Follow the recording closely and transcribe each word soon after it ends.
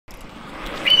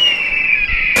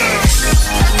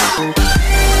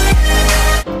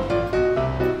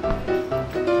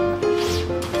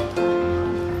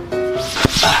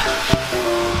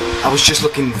I was just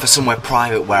looking for somewhere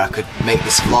private where I could make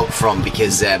this vlog from,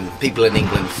 because people in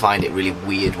England find it really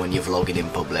weird when you're vlogging in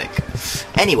public.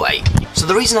 Anyway, so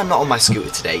the reason I'm not on my scooter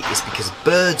today is because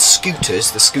Bird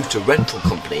Scooters, the scooter rental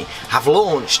company, have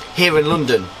launched here in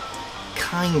London.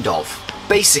 Kind of.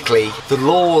 Basically, the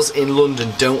laws in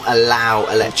London don't allow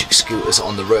electric scooters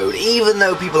on the road, even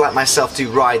though people like myself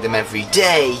do ride them every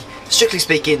day. Strictly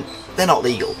speaking, they're not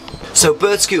legal. So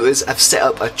Bird Scooters have set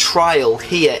up a trial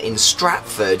here in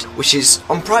Stratford, which is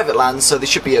on private land, so they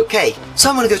should be okay. So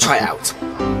I'm gonna go try it out.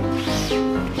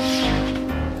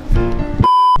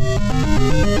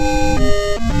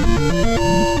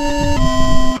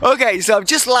 Okay, so I've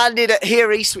just landed at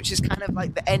Here East, which is kind of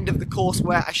like the end of the course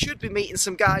where I should be meeting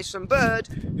some guys from Bird,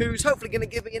 who's hopefully going to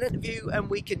give me an interview and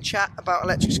we can chat about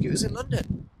electric scooters in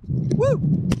London.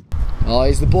 Woo! Oh,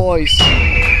 here's the boys.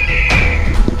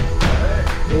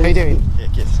 How you doing? Yeah,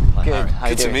 good. Good.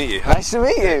 Good to meet you. Nice to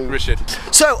meet you. Richard.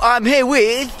 So, I'm here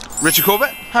with... Richard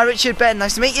Corbett. Hi Richard, Ben,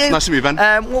 nice to meet you. Nice to meet you, Ben.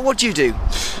 What do you do?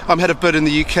 I'm head of Bird in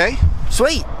the UK.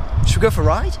 Sweet. Should we go for a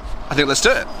ride? I think let's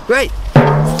do it. Great.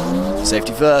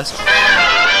 Safety first.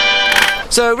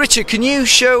 So Richard, can you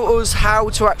show us how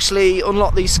to actually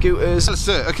unlock these scooters? Let's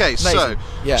do it. Okay, Amazing. so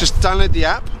yeah. just download the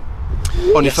app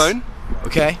on your phone.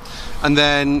 Okay. And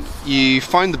then you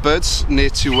find the birds near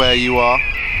to where you are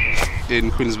in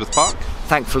Queen Elizabeth Park.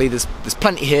 Thankfully there's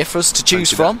plenty here for us to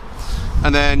choose from.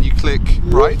 And then you click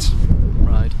ride.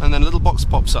 Right. And then a little box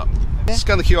pops up. Yeah.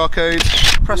 Scan the QR code,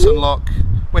 press unlock,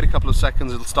 wait a couple of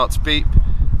seconds, it'll start to beep,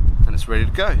 and it's ready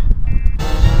to go.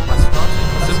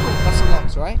 That's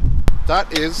unlocked, right?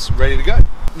 That is ready to go.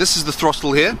 This is the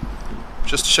throttle here,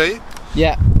 just to show you.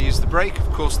 Yeah. Use the brake,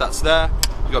 of course that's there.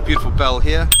 You've got a beautiful bell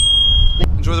here.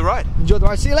 Enjoy the ride. Enjoy the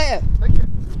ride, see you later. Thank you.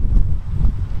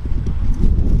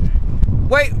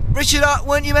 Wait, Richard,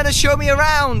 weren't you meant to show me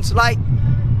around? Like...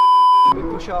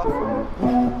 Push off.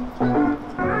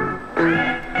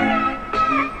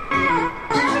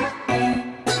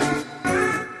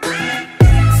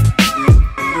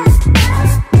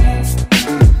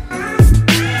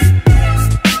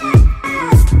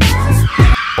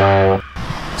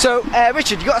 So,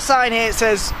 Richard, you got a sign here that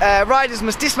says riders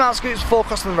must dismount scooters before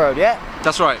crossing the road, yeah?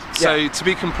 That's right. So, Yeah. to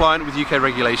be compliant with UK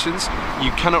regulations,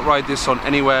 you cannot ride this on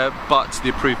anywhere but the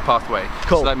approved pathway.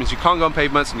 Cool. So that means you can't go on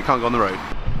pavements and you can't go on the road.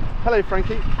 Hello,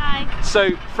 Frankie. Hi.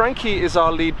 So, Frankie is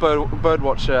our lead bird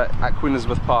watcher at Queen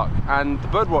Elizabeth Park, and the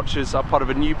bird watchers are part of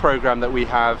a new program that we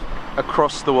have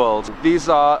across the world. These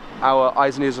are our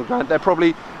eyes and ears on the ground. They're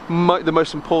probably the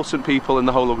most important people in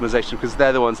the whole organisation, because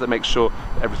they're the ones that make sure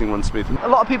that everything runs smoothly. A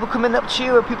lot of people coming up to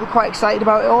you, are people quite excited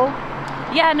about it all?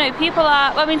 Yeah, no, people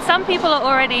are, I mean, some people are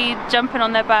already jumping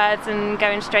on their birds and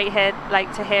going straight here,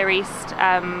 like to Here East,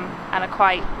 and are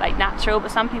quite like natural,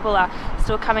 but some people are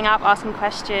still coming up, asking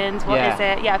questions, what is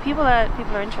it? Yeah, people are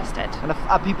interested. And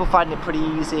are people finding it pretty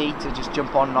easy to just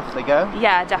jump on and off they go?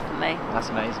 Yeah, definitely. That's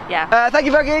amazing. Yeah. Thank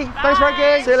you, Frankie. Bye. Thanks,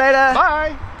 Frankie. See you later.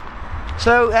 Bye!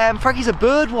 So, Frankie's a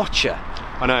bird watcher.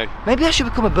 I know. Maybe I should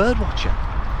become a bird watcher.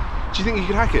 Do you think you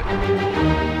could hack it?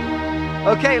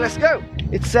 Okay, let's go.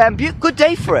 It's a good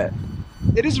day for it.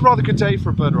 It is a rather good day for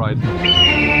a bird ride.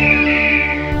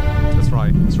 That's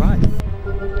right. That's right.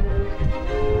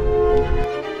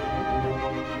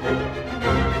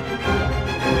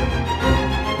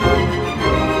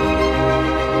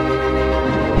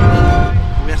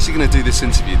 We're actually going to do this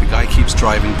interview. The guy keeps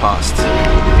driving past.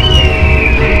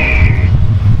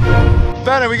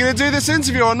 Ben, are we going to do this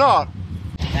interview or not?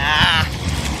 Nah.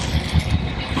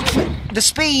 The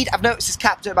speed, I've noticed, is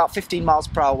capped at about 15 miles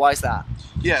per hour. Why is that?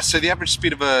 Yeah, so the average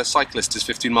speed of a cyclist is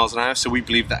 15 miles an hour, so we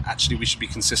believe that actually we should be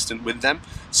consistent with them,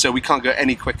 so we can't go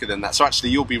any quicker than that. So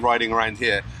actually you'll be riding around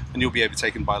here and you'll be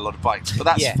overtaken by a lot of bikes, but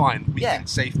that's fine. We think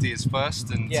safety is first,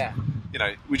 and you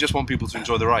know, we just want people to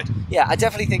enjoy the ride. Yeah, I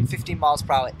definitely think 15 miles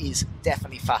per hour is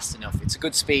definitely fast enough. It's a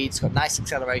good speed, it's got nice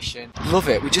acceleration. Love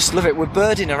it, we just love it. We're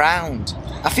birding around.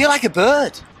 I feel like a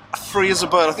bird. Free as a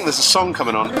bird. I think there's a song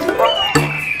coming on.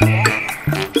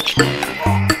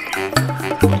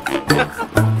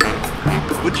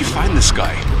 Where'd you find this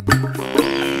guy?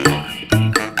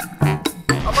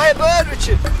 Am I a bird,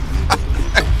 Richard?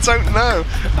 I don't know.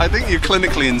 I think you're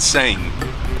clinically insane.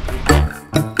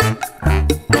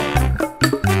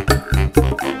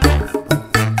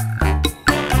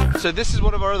 So this is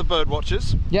one of our other bird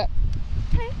watchers. Yep.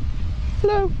 Okay.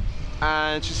 Hello.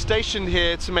 And she's stationed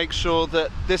here to make sure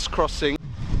that this crossing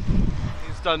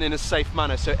is done in a safe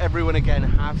manner. So everyone again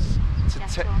has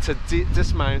to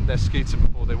dismount their scooter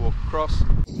before they walk across.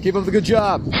 Keep up the good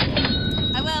job.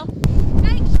 I will.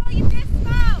 Make sure you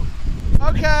dismount.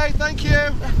 Okay, thank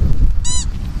you.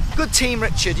 good team,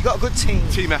 Richard. You got a good team.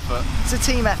 Team effort. It's a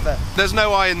team effort. There's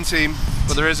no I in team,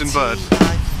 but there is in bird.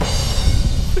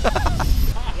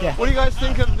 Yeah. What do you guys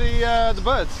think of the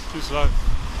birds? Too slow.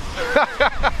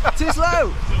 Too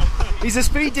slow. He's a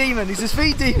speed demon. He's a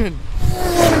speed demon.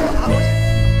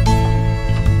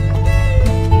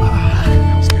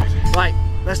 Right,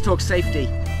 let's talk safety.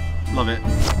 Love it.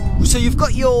 So you've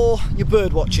got your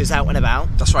bird watchers out and about.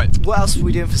 That's right. What else are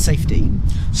we doing for safety?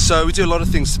 So we do a lot of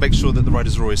things to make sure that the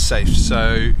riders are always safe.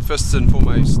 So first and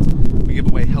foremost, we give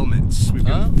away helmets. We've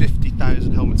given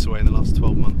 50,000 helmets away in the last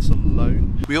 12 months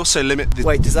alone. We also limit the...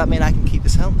 Wait, does that mean I can keep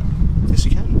this helmet? Yes,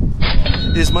 you can.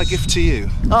 Here's my gift to you.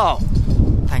 Oh,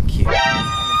 thank you.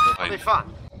 Are they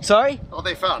fun? Sorry? Are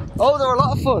they fun? Oh, they're a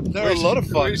lot of fun. They're a lot of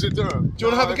fun. We should do them. Do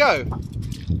you want to have a go?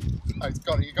 Oh,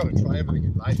 you've got to try everything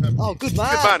in life, haven't you? Oh, good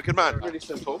man. Good man, good man. Really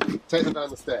simple. Take them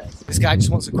down the stairs. This guy just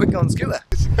wants a quick go on the scooter.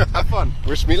 Have fun.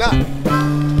 Wish me luck.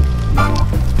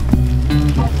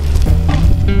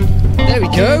 There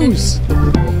he goes.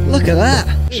 Look at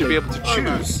that. You should be able to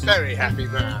choose. Very happy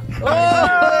man.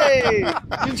 Hey!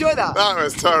 You enjoy that? That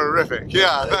was terrific.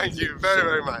 Yeah, thank you very,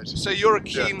 very much. So you're a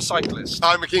keen cyclist.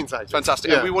 I'm a keen cyclist. Fantastic.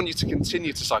 Yeah. And we want you to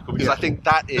continue to cycle because Yeah. I think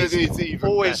that is It's even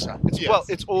always better. it's, Yes. well,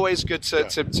 it's always good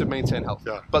to maintain health.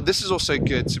 Yeah. But this is also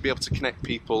good to be able to connect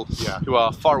people Yeah. who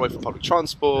are far away from public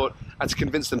transport and to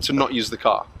convince them to not use the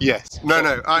car. Yes. No,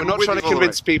 We're not trying to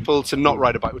convince people to not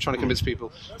ride a bike. We're trying to convince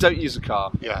people don't use a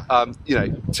car. Yeah. You know,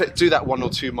 do that 1 or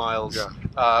 2 miles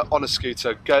on a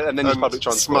scooter, go and then use public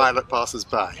transport. Smile at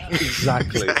passers-by.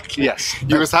 Exactly. Yes.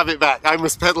 You must have it back. I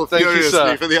must pedal Thank you, furiously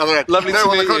sir. for the other end. Lovely no, to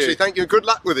on the meet contrary, you. thank you. Good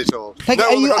luck with it all. Thank no,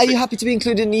 you. on the Are you contrary. happy to be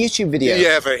included in the YouTube video?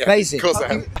 Yeah, very happy. Amazing. Of course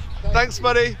I am. Thanks,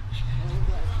 buddy.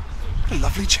 What a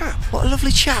lovely chap. What a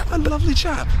lovely chap. A lovely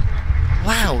chap.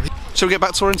 Wow. Shall we get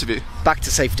back to our interview? Back to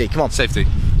safety. Come on. Safety.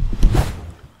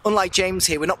 Unlike James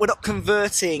here, we're not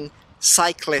converting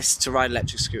cyclists to ride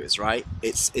electric scooters, right?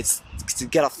 It's to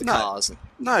get off the cars.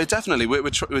 No, definitely. We're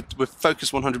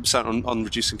focused 100% on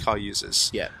reducing car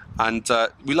users. Yeah. And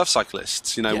we love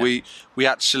cyclists. You know, Yeah. we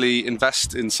actually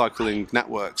invest in cycling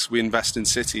networks. We invest in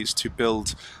cities to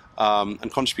build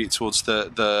and contribute towards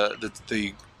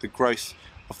the growth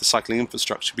of the cycling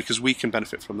infrastructure because we can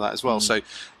benefit from that as well. So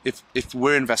if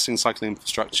we're investing in cycling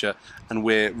infrastructure and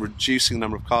we're reducing the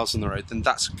number of cars on the road, then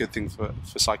that's a good thing for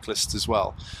cyclists as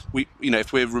well.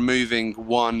 If we're removing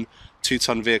 1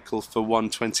 2-ton vehicle for 1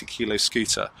 20-kilo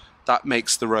scooter, that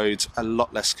makes the roads a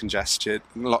lot less congested,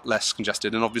 and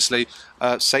obviously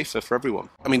safer for everyone.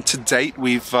 I mean, to date,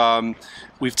 we've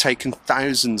taken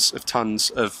thousands of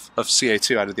tons of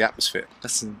CO2 out of the atmosphere.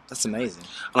 That's amazing.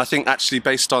 And I think actually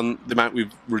based on the amount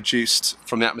we've reduced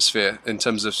from the atmosphere in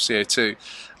terms of CO2,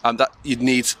 that you'd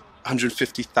need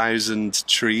 150,000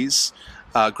 trees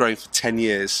growing for 10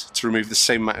 years to remove the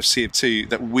same amount of CO2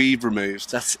 that we've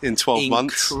removed in 12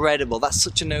 months. Incredible. That's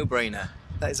such a no-brainer.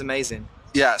 That is amazing.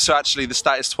 Yeah, so actually the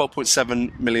stat is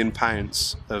 12.7 million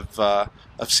pounds of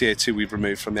CO2 we've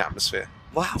removed from the atmosphere.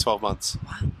 Wow. In 12 months.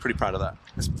 Wow. Pretty proud of that.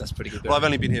 That's pretty good. Well, I've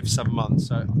only been here for 7 months,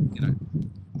 so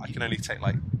I can only take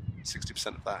like 60%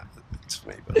 of that for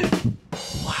me. But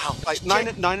Wow. like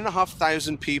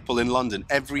 9,500 people in London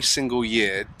every single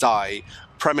year die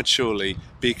prematurely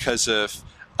because of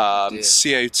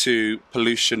CO2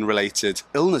 pollution-related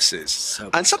illnesses,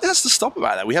 and something has to stop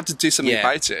about that. We have to do something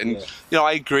about it. And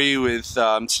I agree with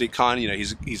Sadiq Khan.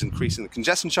 He's increasing the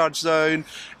congestion charge zone.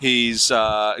 He's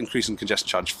increasing congestion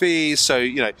charge fees. So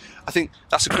I think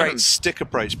that's a great stick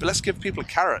approach. But let's give people a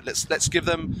carrot. Let's give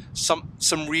them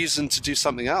some reason to do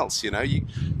something else.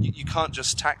 You can't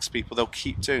just tax people. They'll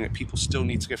keep doing it. People still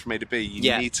need to go from A to B.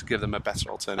 You need to give them a better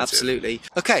alternative. Absolutely.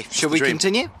 Okay, shall we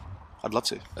continue? I'd love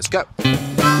to. Let's go.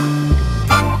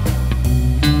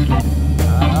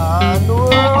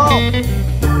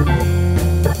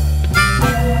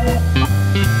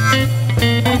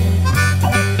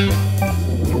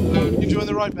 You enjoying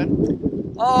the ride,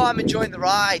 Ben? Oh, I'm enjoying the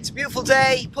ride. It's a beautiful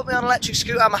day. Put me on an electric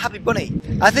scooter. I'm a happy bunny.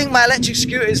 I think my electric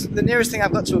scooter is the nearest thing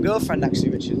I've got to a girlfriend, actually,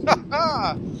 Richard.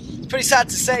 It's pretty sad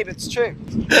to say, but it's true.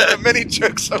 There are many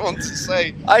jokes I want to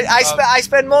say. I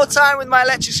spend more time with my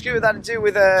electric scooter than I do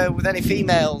with any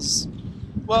females.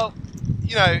 Well,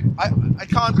 I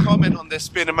can't comment on this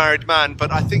being a married man,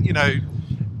 but I think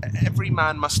every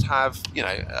man must have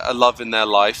a love in their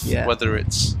life, whether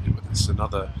it's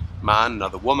another man,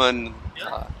 another woman,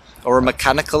 or a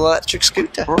mechanical electric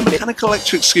scooter. or a mechanical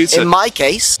electric scooter. In my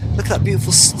case, look at that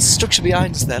beautiful structure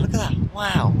behind us there. Look at that.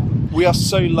 Wow. We are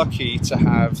so lucky to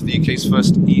have the UK's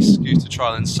first e-scooter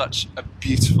trial in such a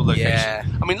beautiful location. Yeah.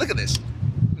 I mean, look at this.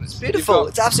 It's beautiful.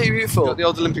 It's absolutely beautiful. You've got the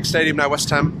old Olympic Stadium now, West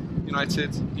Ham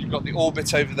United. You've We've got the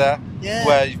orbit over there,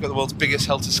 where you've got the world's biggest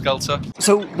helter-skelter.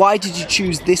 So why did you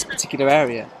choose this particular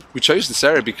area? We chose this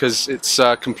area because it's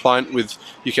compliant with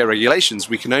UK regulations.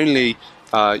 We can only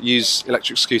use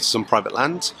electric scooters on private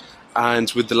land,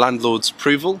 and with the landlord's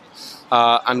approval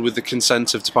and with the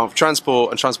consent of Department for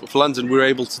Transport and Transport for London, we were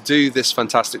able to do this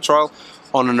fantastic trial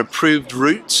on an approved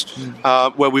route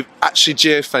where we've actually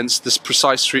geofenced this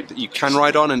precise route that you can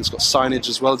ride on, and it's got signage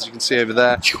as well, as you can see over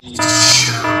there.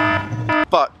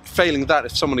 But failing that,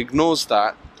 if someone ignores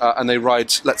that and they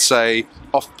ride, let's say,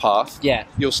 off path,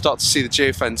 you'll start to see the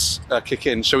geofence kick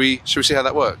in. Shall we see how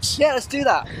that works? Yeah, let's do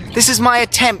that. This is my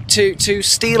attempt to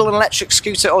steal an electric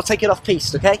scooter or take it off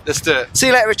piste, okay? Let's do it. See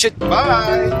you later, Richard.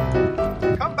 Bye!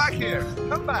 Come back here.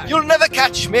 Come back. You'll never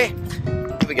catch me.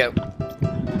 Here we go.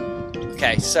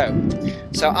 Okay, so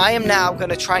I am now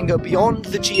going to try and go beyond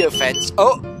the geofence.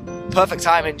 Oh, perfect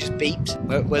timing, just beeped.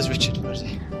 Where's Richard? Where is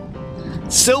he?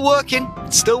 Still working,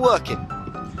 still working.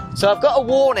 So I've got a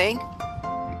warning.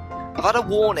 I've had a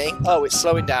warning. Oh, it's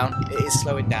slowing down. It is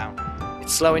slowing down.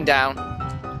 It's slowing down.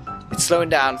 It's slowing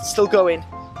down. It's still going.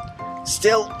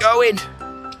 Still going.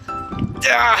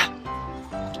 Ah,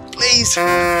 please.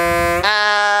 And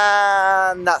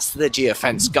that's the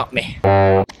geofence. Got me.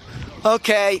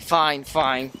 Okay, fine,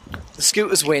 fine. The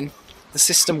scooters win. The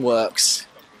system works.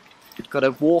 Got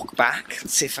to walk back.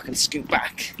 Let's see if I can scoot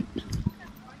back.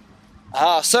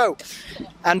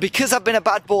 And because I've been a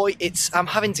bad boy, I'm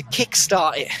having to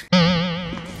kickstart it.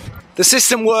 The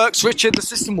system works, Richard, the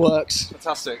system works.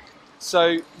 Fantastic.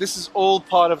 So this is all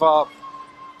part of our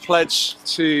pledge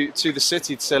to the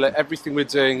city to say that everything we're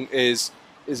doing is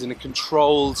in a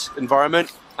controlled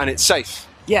environment and it's safe.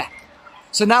 Yeah.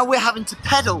 So now we're having to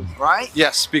pedal, right?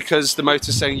 Yes, because the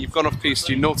motor's saying you've gone off piste,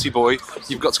 you naughty boy,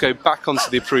 you've got to go back onto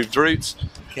the approved route.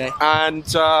 Okay. And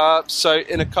so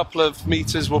in a couple of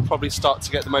meters we'll probably start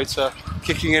to get the motor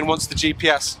kicking in once the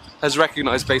GPS has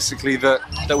recognised basically that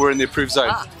we're in the approved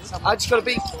zone. I just got to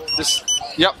be...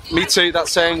 Yep, me too,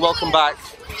 that's saying welcome back,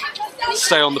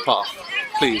 stay on the path,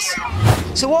 please.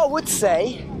 So what I would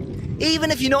say, even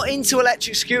if you're not into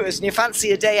electric scooters and you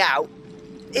fancy a day out,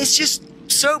 it's just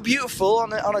so beautiful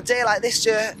on a day like this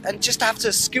and just have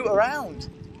to scoot around.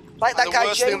 Like that guy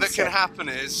James. The worst thing that can happen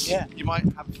is you might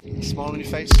have a smile on your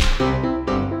face.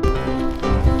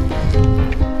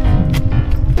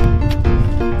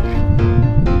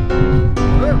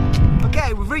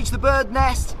 Okay, we've reached the bird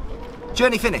nest.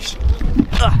 Journey finished.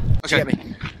 Okay.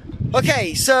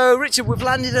 Okay, so Richard, we've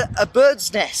landed at a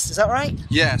bird's nest, is that right?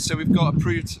 Yeah, so we've got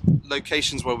approved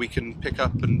locations where we can pick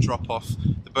up and drop off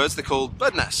the birds. They're called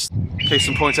bird nests. Case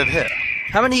in point over here.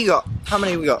 How many you got? How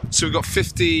many have we got? So we've got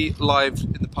 50 live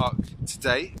in the park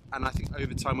today, and I think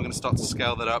over time we're going to start to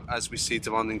scale that up as we see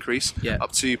demand increase,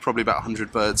 up to probably about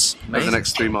 100 birds over the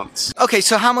next 3 months. Okay,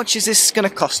 so how much is this going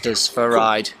to cost us for a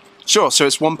ride? Sure, so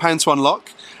it's £1 to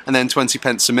unlock and then 20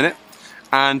 pence a minute.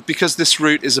 And because this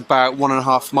route is about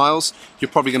 1.5 miles, you're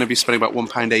probably going to be spending about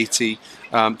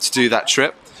 £1.80 to do that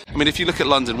trip. I mean, if you look at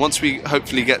London, once we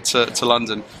hopefully get to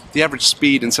London, the average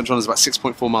speed in central London is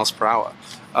about 6.4 miles per hour.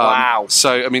 Wow.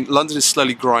 So, I mean, London is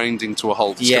slowly grinding to a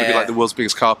halt. It's going to be like the world's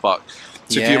biggest car park.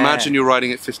 So if you imagine you're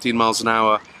riding at 15 miles an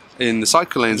hour in the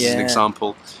cycle lanes as an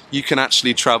example, you can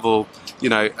actually travel,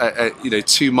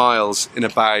 2 miles in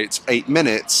about 8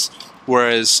 minutes.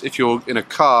 Whereas if you're in a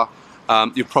car,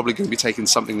 you're probably going to be taking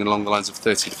something along the lines of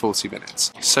 30 to 40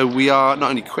 minutes. So we are not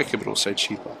only quicker, but also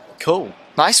cheaper. Cool.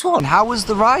 Nice one. How was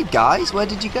the ride, guys? Where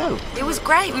did you go? It was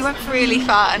great. We went for really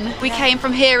fun. We came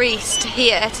from here east to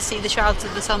here to see the Shrouds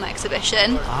of the Sun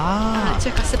exhibition. And it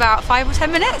took us about 5 or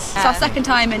 10 minutes. It's our second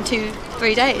time in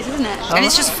 2-3 days, isn't it? And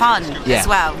it's just fun as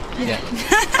well. Yeah.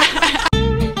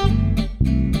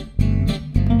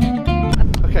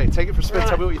 Okay, take it for a spin.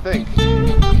 Tell me what you think.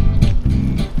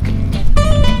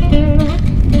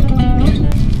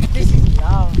 This is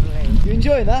lovely. You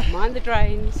enjoying that? Mind the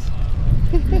drains.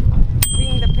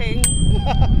 Ping the ping.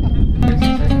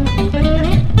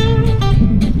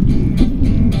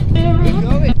 Keep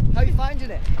going. How are you finding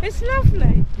it? It's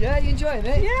lovely. Yeah, you enjoying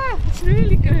it? Yeah, it's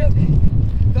really good.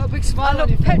 Got a big smile I on look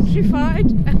your face.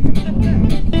 petrified.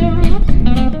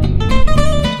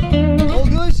 All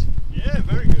good? Yeah,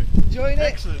 very good. Enjoying it?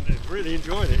 Excellent. Really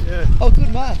enjoyed it, yeah. Oh,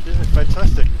 good man. Yeah,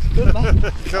 fantastic. Good man.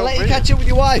 I'll let you catch up with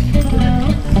your wife.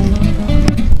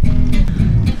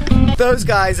 Those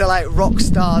guys are like rock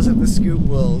stars of the scoot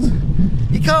world.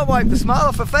 You can't wipe the smile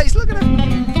off her face, look at her.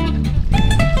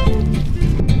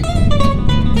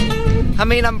 I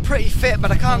mean, I'm pretty fit,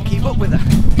 but I can't keep up with her.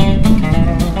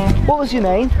 What was your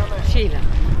name? Sheila.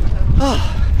 Oh,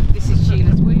 This is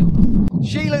Sheila's wheels.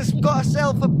 Sheila's got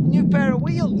herself a new pair of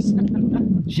wheels.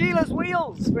 Sheila's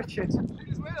wheels, Richard.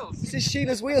 wheels. This is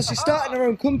Sheila's wheels. She's starting her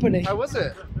own company. How was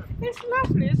it? It's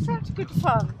lovely. It's such good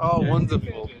fun. Oh,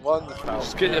 wonderful, wonderful.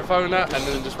 Just get your phone out and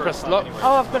then just press lock.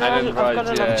 Oh, I've got And then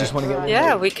ride, Just want to get.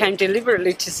 Yeah, we came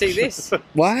deliberately to see this.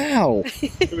 Wow.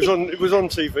 It was on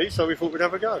TV, so we thought we'd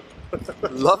have a go.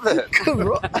 Love it.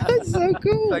 That's so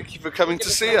cool. Thank you for coming to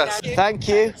see us. Thank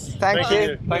you. Thank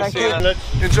you. Thanks, Sheila.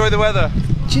 Enjoy the weather.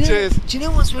 Cheers. Do you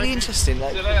know what's really interesting?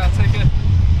 Like, See you later, I'll take it.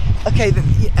 okay,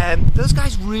 those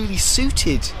guys really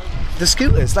suited the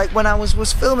scooters. Like when I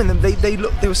was filming them,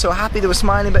 they were so happy, they were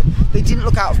smiling, but they didn't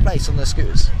look out of place on their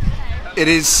scooters. It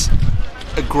is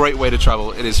a great way to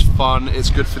travel. It is fun. It's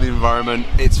good for the environment.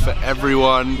 It's for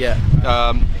everyone. Yeah.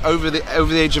 Over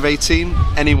the age of 18,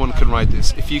 anyone can ride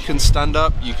this. If you can stand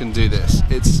up, you can do this.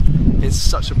 It's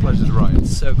such a pleasure to ride.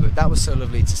 So good. That was so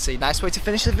lovely to see. Nice way to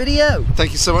finish the video.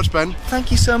 Thank you so much, Ben.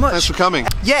 Thank you so much. Thanks for coming.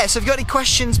 Yeah, so if you've got any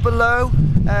questions below,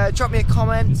 drop me a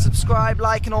comment, subscribe,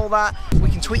 like and all that. We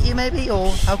can tweet you maybe,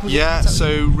 or how can we Yeah, contact so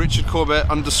you? Richard Corbett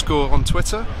 _ on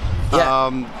Twitter.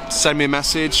 Yeah. Send me a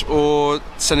message or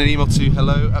send an email to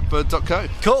hello@bird.co.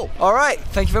 Cool. All right.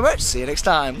 Thank you very much. See you next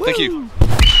time. Thank Woo. you.